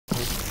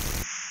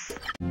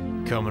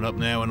Coming up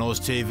now on Oz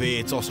TV,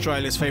 it's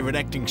Australia's favourite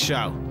acting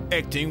show,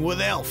 Acting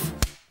with Elf.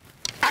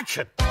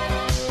 Action!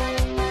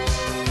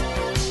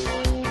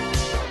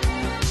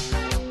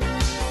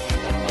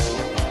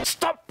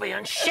 Stop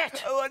being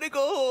shit! I want to go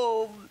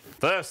home.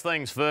 First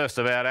things first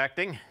about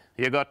acting,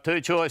 you got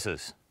two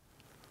choices.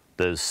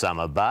 There's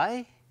Summer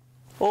Bay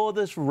or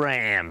there's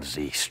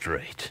Ramsay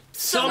Street.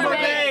 Summer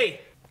Bay!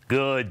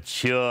 Good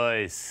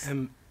choice.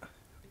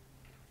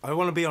 I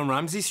want to be on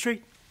Ramsay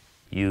Street.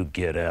 You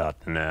get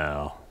out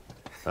now.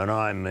 And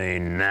I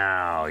mean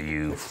now,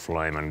 you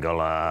flamin'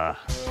 galah.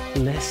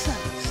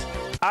 Lessons.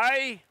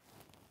 A-L-F.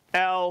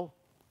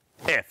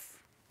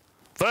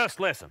 First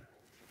lesson.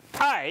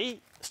 A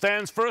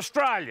stands for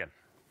Australian.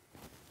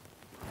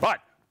 Right,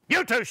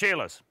 you two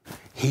Sheilas.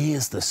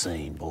 Here's the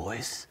scene,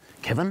 boys.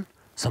 Kevin,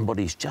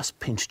 somebody's just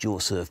pinched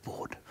your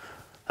surfboard.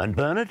 And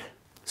Bernard,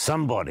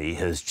 somebody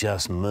has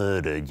just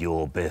murdered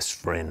your best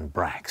friend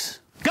Brax.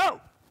 Go!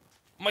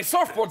 My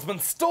surfboard's been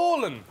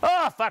stolen!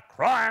 Oh, for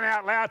crying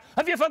out loud.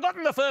 Have you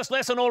forgotten the first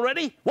lesson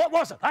already? What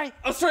was it, eh?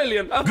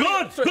 Australian.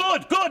 Good.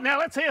 Now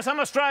let's hear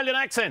some Australian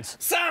accents.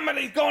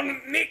 Somebody's gone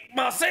and nicked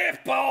my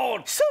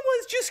surfboard!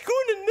 Someone's just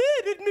gone and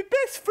murdered my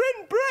best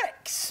friend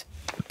Brax.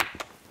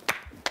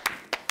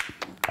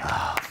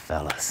 Ah,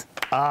 fellas.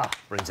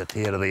 Brings a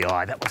tear to the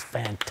eye. That was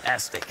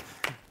fantastic.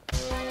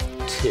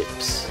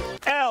 Tips.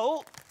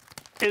 L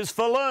is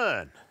for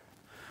learn.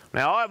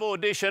 Now, I've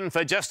auditioned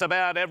for just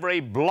about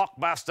every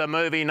blockbuster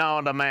movie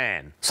known to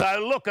man.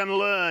 So look and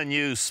learn,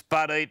 you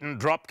spud-eating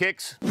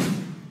dropkicks.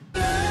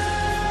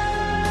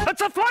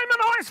 It's a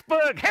flaming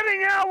iceberg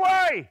heading our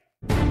way!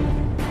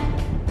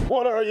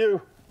 What are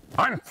you?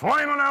 I'm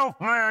Flaming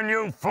Elf Man,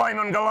 you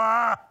flaming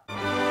galah!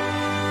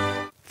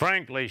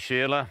 Frankly,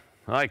 Sheila,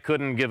 I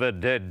couldn't give a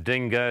dead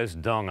dingo's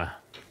donger.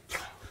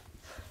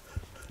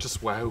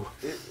 Just wow.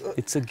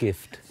 It's a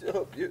gift.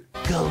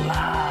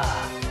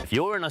 Galah. If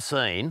you're in a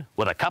scene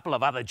with a couple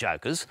of other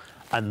jokers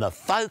and the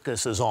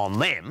focus is on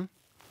them,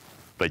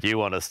 but you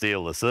want to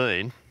steal the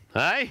scene,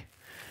 eh?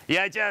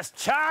 You just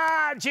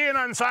charge in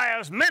and say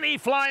as many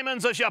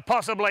flamins as you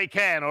possibly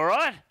can, all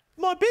right?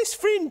 My best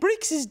friend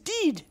Brax is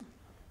dead.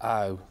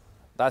 Oh,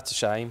 that's a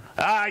shame.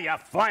 You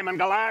flamin'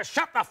 galah,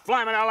 shut the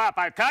flamin' hell up,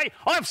 OK?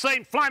 I've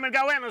seen flamin'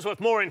 goannas with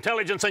more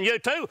intelligence than you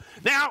two.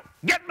 Now,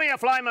 get me a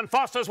flamin'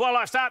 Foster's while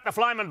I start the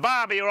flamin'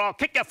 Barbie, or I'll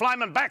kick your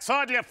flamin'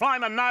 backside till your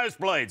flamin'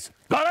 nosebleeds.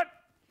 Got it?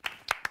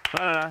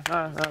 No,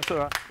 it's all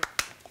right.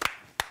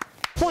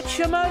 What's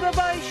your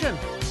motivation?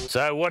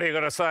 So what are you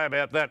going to say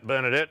about that,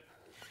 Bernadette?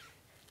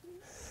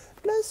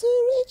 Bless a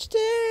rich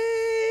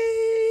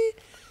day,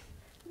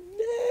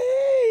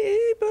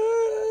 neighbours.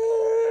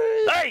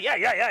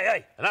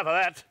 Hey! Enough of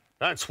that.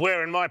 Don't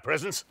swear in my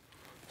presence.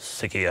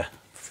 Sick of you,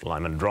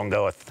 flamin'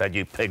 drongo. I had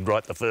you pegged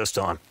right the first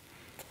time.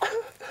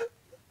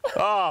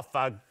 Oh,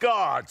 for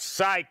God's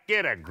sake,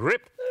 get a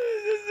grip.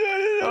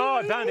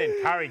 Oh, don't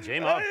encourage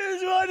him. I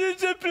just wanted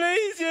to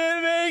please you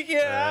and make you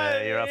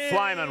happy. You're a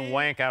flaming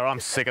wanker. I'm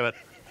sick of it.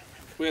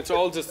 We went to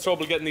all this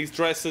trouble getting these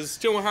dresses.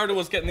 Do you know how hard it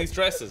was getting these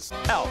dresses?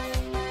 Elf.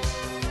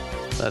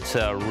 That's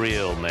how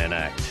real men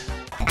act.